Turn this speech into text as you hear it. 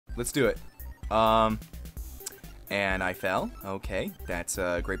let's do it. And I fell. Okay, that's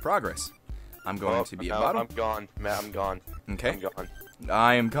great progress. I'm going to be a bottom. I'm gone, Matt. I'm gone. Okay. I'm gone.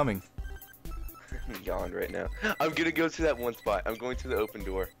 I am coming. I'm gone right now. I'm gonna go to that one spot. I'm going to the open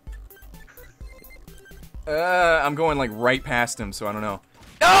door. I'm going like right past him, so I don't know.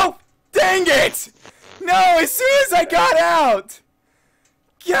 No! Dang it! No, as soon as I got out!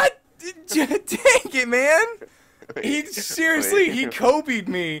 God dang it, man! He seriously, he Kobe'd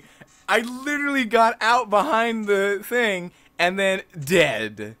me. I literally got out behind the thing and then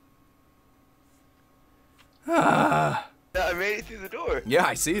dead. I made it through the door. Yeah,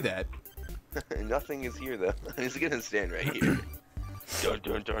 I see that. Nothing is here though. I'm just gonna stand right here. Dun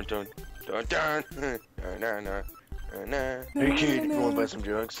dun dun dun dun dun. Hey kid, you wanna buy some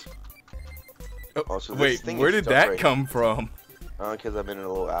drugs? Oh, Also, this wait, thing where is did stuck that right come from? Because I'm in a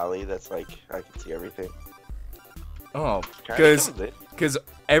little alley that's like I can see everything. Oh, Kinda because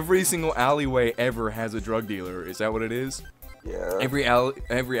every single alleyway ever has a drug dealer. Is that what it is? Yeah. Every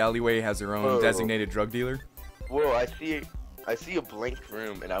alleyway has their own designated drug dealer. Whoa, I see a blank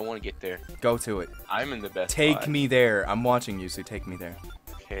room and I want to get there. Go to it. I'm in the best Take spot. me there. I'm watching you, so take me there.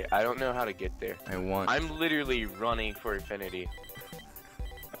 Okay, I don't know how to get there. I'm literally running for infinity.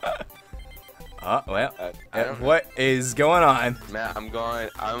 Well, I don't know. what is going on? Matt, I'm gone.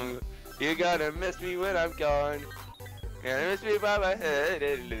 You gotta miss me when I'm gone. You gotta miss me by my head.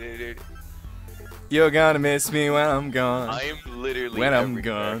 You're gonna miss me when I'm gone. I am literally when I'm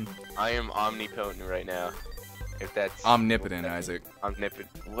everywhere. gone. I am omnipotent right now. If that's Omnipotent, Isaac. Omnipotent.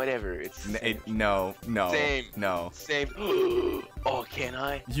 Whatever. It's No. Same. No. Same. Oh, can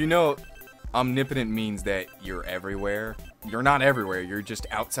I? You know, omnipotent means that you're everywhere. You're not everywhere. You're just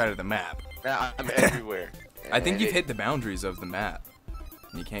outside of the map. Nah, I'm everywhere. I think you've hit the boundaries of the map.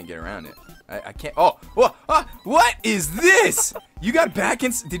 And you can't get around it. I can't. Oh, what is this? You got back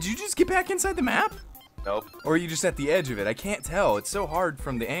in? Did you just get back inside the map? Nope. Or are you just at the edge of it? I can't tell. It's so hard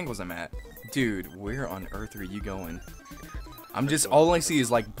from the angles I'm at. Dude, where on earth are you going? All I see is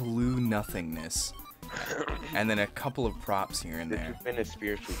like blue nothingness. And then a couple of props here and there. This has been a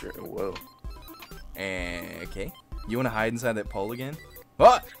spiritual journey. Whoa. Okay. You want to hide inside that pole again?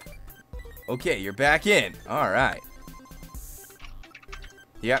 Oh! Okay, you're back in. Alright.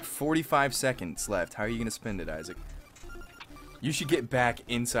 You got 45 seconds left. How are you going to spend it, Isaac? You should get back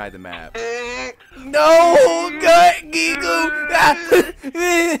inside the map. No!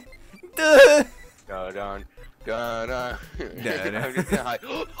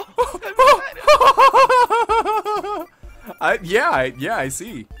 Yeah, I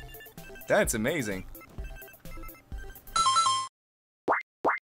see. That's amazing.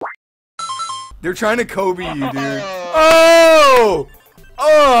 They're trying to Kobe you, dude. Oh!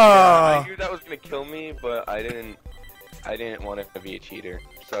 I knew that was gonna kill me, but I didn't want it to be a cheater.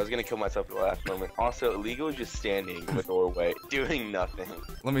 So I was gonna kill myself at the last moment. Also, Illegal is just standing in the doorway, doing nothing.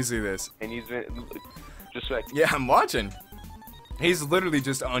 Let me see this. And he's been just like. Yeah, I'm watching. He's literally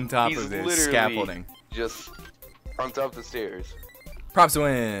just on top of this scaffolding. Just on top of the stairs. Props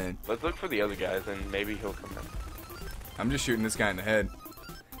win. Let's look for the other guys, and maybe he'll come in. I'm just shooting this guy in the head.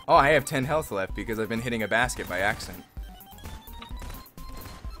 Oh, I have 10 health left because I've been hitting a basket by accident.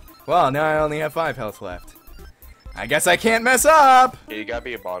 Well, now I only have 5 health left. I guess I can't mess up! Yeah, you gotta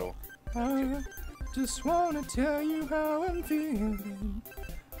be a bottle. I just wanna tell you how I'm feeling.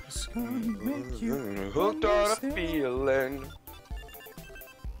 Just gonna make you hooked on a feeling.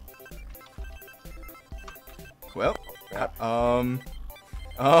 Well, Matt.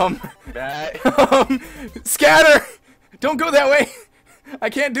 Scatter! Don't go that way! I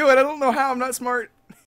can't do it, I don't know how, I'm not smart.